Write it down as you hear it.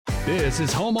This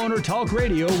is Homeowner Talk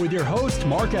Radio with your host,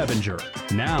 Mark Evinger.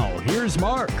 Now, here's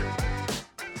Mark. All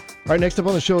right, next up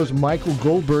on the show is Michael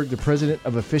Goldberg, the president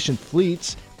of Efficient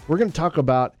Fleets. We're going to talk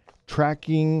about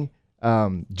tracking,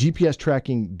 GPS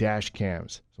tracking dash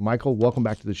cams. So, Michael, welcome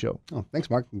back to the show. Oh, thanks,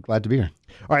 Mark. I'm glad to be here.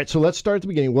 All right, so let's start at the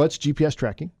beginning. What's GPS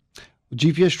tracking?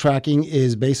 GPS tracking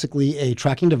is basically a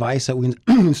tracking device that we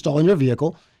install in your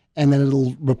vehicle, and then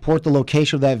it'll report the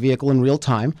location of that vehicle in real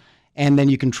time. And then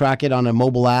you can track it on a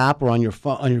mobile app or on your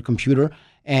phone, on your computer,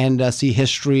 and see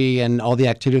history and all the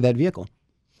activity of that vehicle.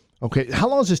 Okay, how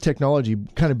long has this technology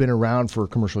kind of been around for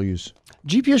commercial use?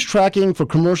 GPS tracking for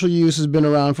commercial use has been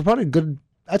around for probably a good,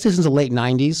 I'd say since the late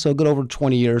 90s, so a good over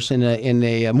 20 years in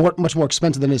a much more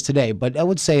expensive than it is today. But I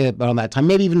would say around that time,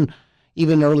 maybe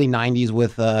even early 90s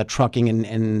with trucking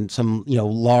and some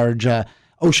large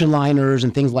ocean liners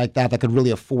and things like that could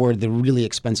really afford the really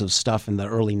expensive stuff in the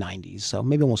early 90s. So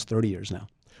maybe almost 30 years now.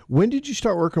 When did you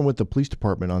start working with the police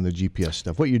department on the GPS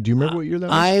stuff? What year? Do you remember what year that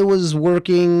was? I was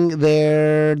working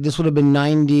there. This would have been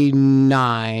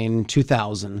 99,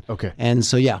 2000. Okay. And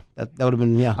so, yeah, that would have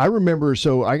been, yeah. I remember,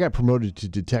 so I got promoted to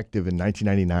detective in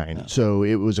 1999. Yeah. So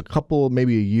it was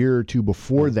maybe a year or two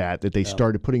before that they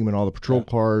started putting them in all the patrol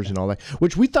cars and all that,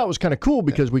 which we thought was kind of cool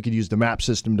because we could use the map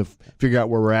system to figure out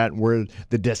where we're at and where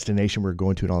the destination we're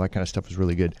going to and all that kind of stuff was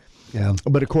really good. Yeah.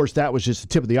 But, of course, that was just the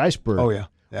tip of the iceberg. Oh, yeah.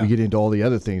 Yeah. We get into all the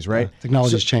other things, right? Yeah,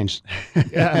 technology's changed.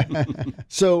 Yeah.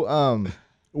 So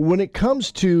when it comes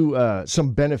to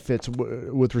some benefits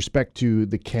with respect to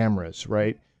the cameras,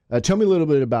 right? Tell me a little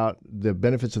bit about the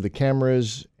benefits of the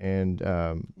cameras and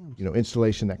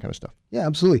installation, that kind of stuff. Yeah,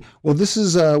 absolutely. Well, this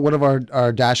is what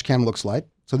our dash cam looks like.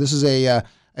 So this is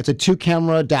it's a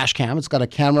 2-camera dash cam. It's got a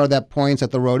camera that points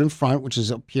at the road in front, which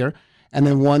is up here, and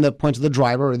then one that points at the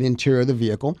driver or the interior of the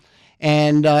vehicle.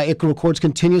 And it records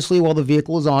continuously while the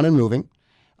vehicle is on and moving.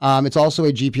 It's also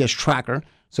a GPS tracker.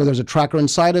 So there's a tracker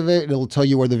inside of it. It'll tell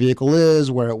you where the vehicle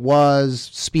is, where it was,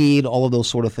 speed, all of those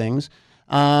sort of things.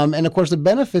 And, of course, the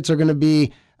benefits are going to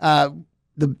be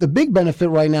the big benefit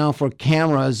right now for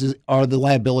cameras are the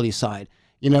liability side.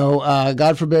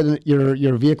 God forbid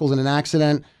your vehicle's in an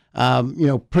accident.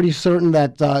 Pretty certain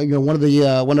that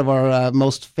one of our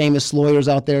most famous lawyers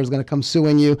out there is going to come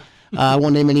suing you. I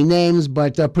won't name any names,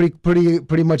 but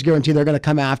pretty much guarantee they're going to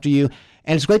come after you.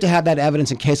 And it's great to have that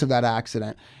evidence in case of that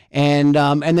accident. And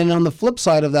then on the flip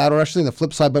side of that, or actually the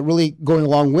flip side, but really going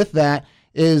along with that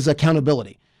is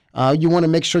accountability. You want to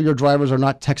make sure your drivers are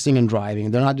not texting and driving.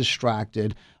 They're not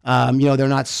distracted. They're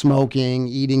not smoking,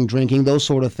 eating, drinking, those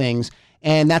sort of things.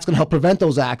 And that's going to help prevent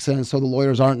those accidents so the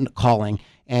lawyers aren't calling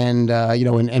and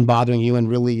bothering you and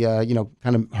really,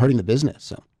 kind of hurting the business.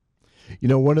 So.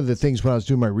 One of the things when I was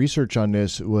doing my research on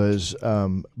this was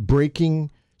braking.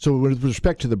 So with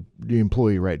respect to the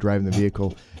employee, right, driving the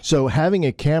vehicle, so having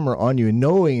a camera on you and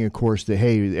knowing, of course, that,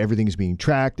 hey, everything's being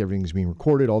tracked, everything's being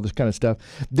recorded, all this kind of stuff,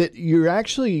 that you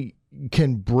actually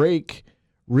can break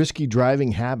risky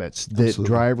driving habits that Absolutely.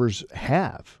 Drivers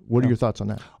have. What are your thoughts on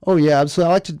that? Oh, yeah,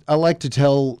 absolutely. I like to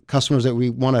tell customers that we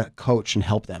want to coach and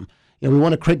help them. We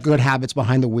want to create good habits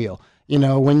behind the wheel.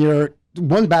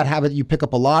 One bad habit you pick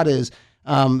up a lot is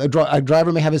a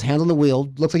driver may have his hands on the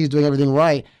wheel, looks like he's doing everything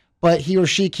right, but he or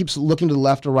she keeps looking to the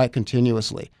left or right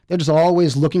continuously. They're just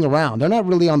always looking around. They're not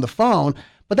really on the phone,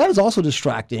 but that is also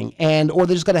distracting. Or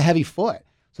they just got a heavy foot.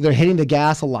 So they're hitting the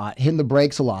gas a lot, hitting the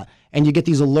brakes a lot, and you get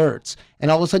these alerts. And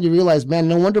all of a sudden you realize, man,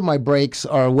 no wonder my brakes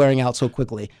are wearing out so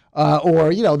quickly.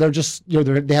 They're just,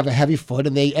 they have a heavy foot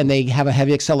and they have a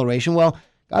heavy acceleration. Well,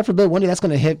 God forbid, one day they're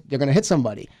going to hit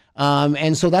somebody.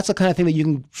 And so that's the kind of thing that you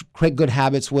can create good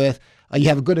habits with. You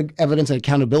have good evidence and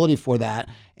accountability for that.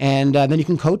 And then you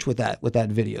can coach with that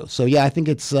video. So yeah, I think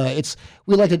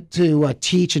we like to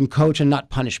teach and coach and not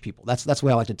punish people. That's the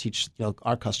way I like to teach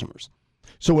our customers.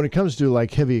 So when it comes to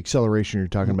like heavy acceleration you're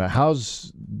talking about,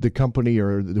 how's the company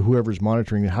or whoever's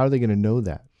monitoring it, how are they going to know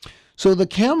that? So the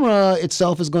camera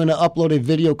itself is going to upload a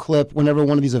video clip whenever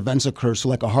one of these events occurs. So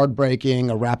like a hard braking,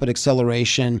 a rapid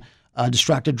acceleration, a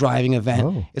distracted driving event.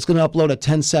 Oh. It's going to upload a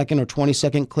 10-second or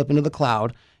 20-second clip into the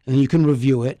cloud, and then you can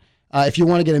review it. If you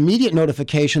want to get immediate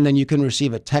notification, then you can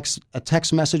receive a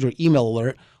text message or email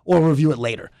alert, or review it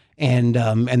later. And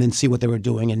then see what they were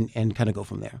doing and kind of go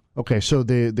from there. Okay, so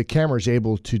the camera is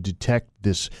able to detect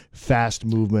this fast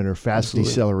movement or fast Absolutely.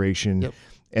 Deceleration, Yep.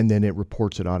 and then it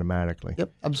reports it automatically.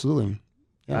 Yep, absolutely.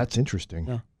 Yeah. That's interesting.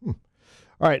 Yeah.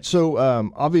 All right, so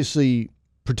obviously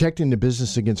protecting the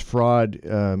business against fraud,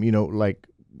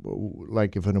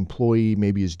 like if an employee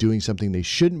maybe is doing something they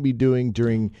shouldn't be doing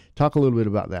talk a little bit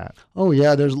about that. Oh,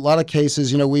 yeah, there's a lot of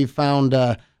cases. We've found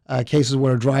cases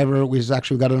where a driver, we've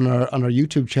actually got it on our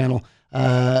YouTube channel,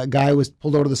 a guy was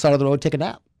pulled over to the side of the road to take a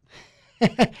nap.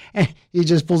 And he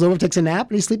just pulls over, takes a nap,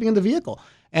 and he's sleeping in the vehicle.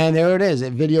 And there it is, a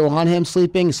video on him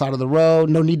sleeping, side of the road,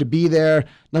 no need to be there,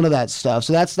 none of that stuff.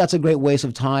 So that's a great waste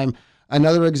of time.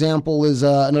 Another example is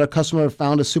another customer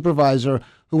found a supervisor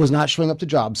who was not showing up to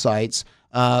job sites,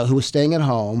 who was staying at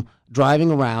home,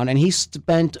 driving around, and he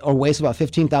spent or wasted about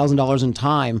 $15,000 in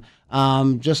time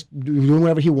just doing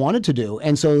whatever he wanted to do.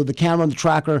 And so the camera and the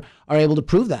tracker are able to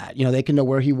prove that. They can know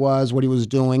where he was, what he was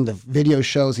doing. The video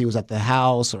shows he was at the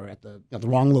house or at the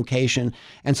wrong location.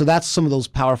 And so that's some of those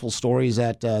powerful stories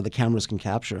that the cameras can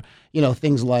capture.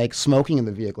 Things like smoking in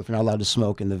the vehicle, if you're not allowed to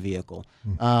smoke in the vehicle.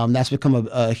 That's become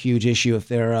a huge issue if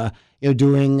they're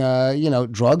doing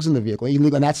drugs in the vehicle,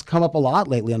 illegal, and that's come up a lot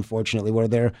lately, unfortunately, where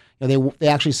they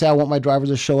actually say, "I want my drivers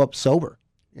to show up sober,"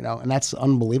 and that's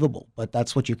unbelievable. But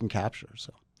that's what you can capture.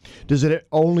 So, does it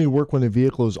only work when the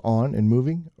vehicle is on and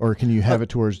moving, or can you have it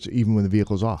towards even when the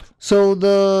vehicle is off? So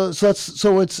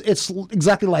it's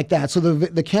exactly like that. So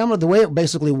the camera, the way it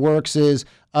basically works is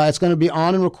it's going to be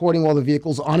on and recording while the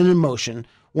vehicle's on and in motion.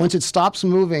 Once it stops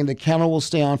moving, the camera will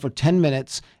stay on for 10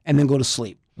 minutes and then go to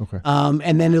sleep. Okay.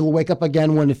 And then it'll wake up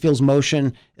again when it feels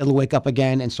motion. It'll wake up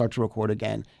again and start to record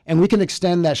again. And we can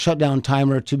extend that shutdown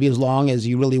timer to be as long as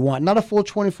you really want. Not a full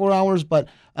 24 hours, but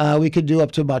we could do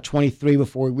up to about 23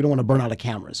 before we don't want to burn out of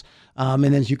cameras. And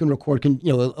then you can record, a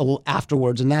little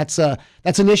afterwards. And that's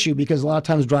an issue because a lot of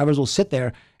times drivers will sit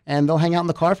there and they'll hang out in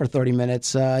the car for 30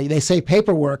 minutes. They say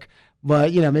paperwork,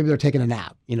 but maybe they're taking a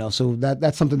nap. So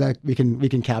that's something that we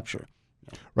can capture.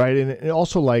 Right, and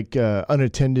also like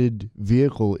unattended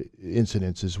vehicle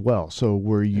incidents as well. So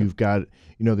where you've got,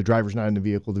 the driver's not in the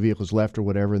vehicle's left or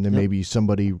whatever, and then maybe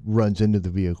somebody runs into the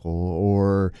vehicle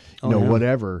or,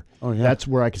 whatever. Oh, yeah. That's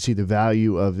where I can see the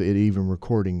value of it even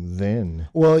recording then.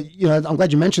 Well, I'm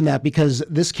glad you mentioned that because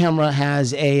this camera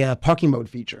has a parking mode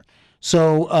feature.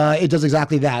 So it does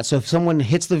exactly that. So if someone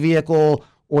hits the vehicle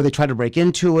or they try to break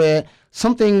into it,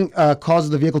 something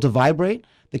causes the vehicle to vibrate,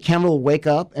 the camera will wake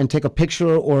up and take a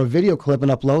picture or a video clip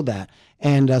and upload that.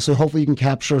 And so hopefully you can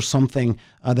capture something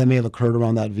that may have occurred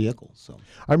around that vehicle. So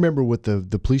I remember with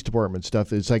the police department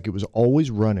stuff, it's like it was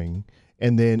always running.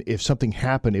 And then if something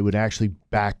happened, it would actually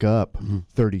back up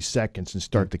 30 seconds and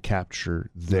start the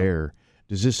capture there.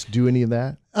 Does this do any of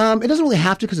that? It doesn't really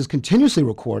have to because it's continuously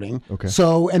recording. Okay.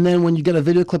 So, and then when you get a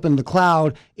video clip in the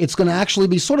cloud, it's going to actually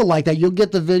be sort of like that. You'll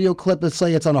get the video clip, let's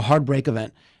say it's on a hard brake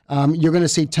event. You're going to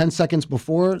see 10 seconds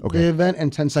before the event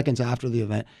and 10 seconds after the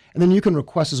event. And then you can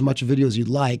request as much video as you'd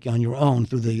like on your own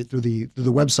through the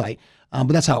website. But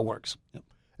that's how it works. Yep.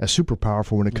 That's super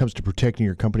powerful when it comes to protecting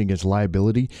your company against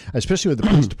liability, especially with the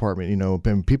police department.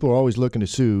 And people are always looking to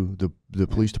sue the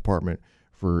police department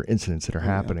for incidents that are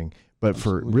happening. But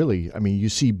for really, you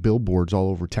see billboards all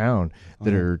over town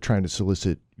that are trying to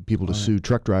solicit people to sue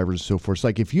truck drivers and so forth. It's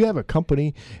like if you have a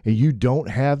company and you don't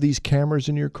have these cameras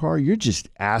in your car, you're just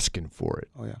asking for it.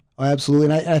 Oh, yeah. Oh,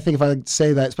 absolutely. And I think if I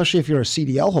say that, especially if you're a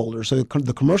CDL holder, so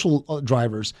the commercial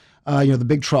drivers, the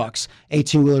big trucks,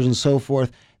 18-wheelers and so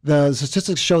forth, the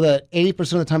statistics show that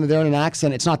 80% of the time that they're in an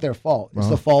accident, it's not their fault. It's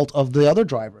the fault of the other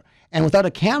driver. And without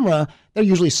a camera, they're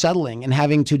usually settling and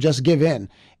having to just give in.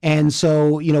 And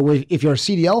so, if you're a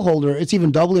CDL holder, it's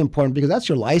even doubly important because that's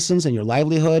your license and your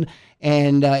livelihood.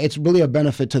 And it's really a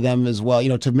benefit to them as well,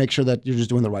 to make sure that you're just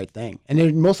doing the right thing.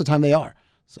 And most of the time they are.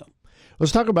 So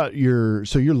let's talk about you're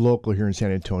local here in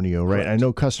San Antonio, right? Correct. I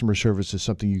know customer service is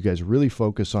something you guys really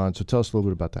focus on. So tell us a little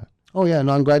bit about that. Oh, yeah.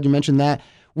 No, I'm glad you mentioned that.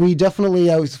 We definitely,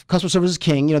 customer service is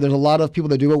king. There's a lot of people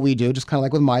that do what we do, just kind of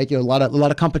like with Mike, a lot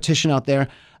of competition out there.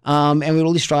 And we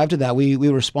really strive to that. We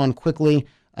respond quickly.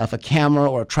 If a camera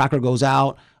or a tracker goes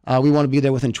out, we want to be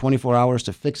there within 24 hours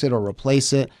to fix it or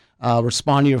replace it,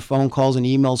 respond to your phone calls and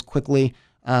emails quickly,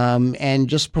 and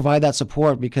just provide that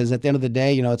support because at the end of the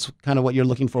day, it's kind of what you're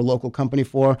looking for a local company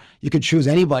for. You could choose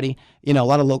anybody, a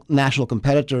lot of national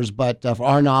competitors, but for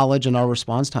our knowledge and our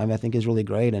response time, I think is really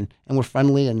great. And we're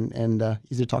friendly and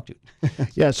easy to talk to.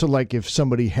 Yeah. So like if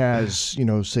somebody has,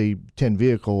 say 10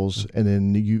 vehicles and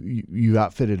then you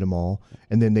outfitted them all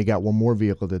and then they got one more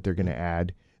vehicle that they're going to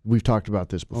add. We've talked about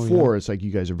this before. Oh, yeah. It's like you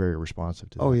guys are very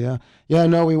responsive to that. Oh, yeah. Yeah,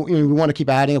 no, we want to keep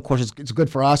adding. Of course, it's good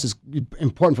for us. It's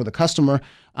important for the customer.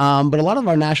 But a lot of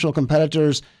our national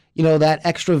competitors, that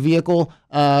extra vehicle,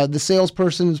 the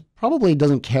salesperson probably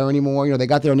doesn't care anymore. They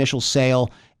got their initial sale,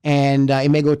 and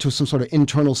it may go to some sort of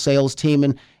internal sales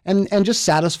team. And just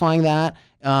satisfying that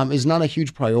is not a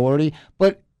huge priority.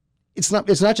 But it's not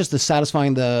just the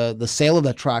satisfying the sale of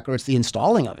that tracker. It's the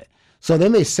installing of it. So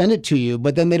then they send it to you,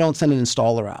 but then they don't send an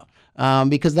installer out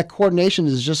because that coordination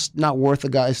is just not worth the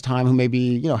guy's time who may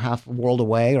be, half a world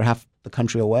away or half the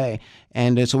country away.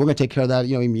 And so we're going to take care of that,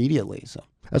 immediately. So.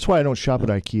 That's why I don't shop at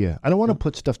IKEA. I don't want to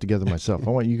put stuff together myself.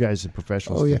 I want you guys, the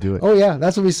professionals, to do it. Oh yeah,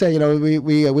 that's what we say. We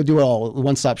do it all,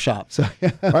 one-stop shop. So,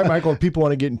 all right, Michael. If people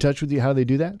want to get in touch with you, how do they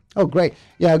do that? Oh, great.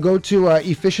 Yeah, go to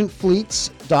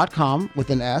efficientfleets.com with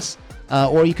an S,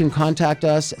 or you can contact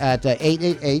us at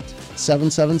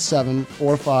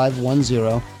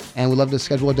 888-777-4510, and we'd love to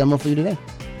schedule a demo for you today.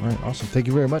 All right, awesome. Thank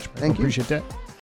you very much, Michael. Thank you. Appreciate that.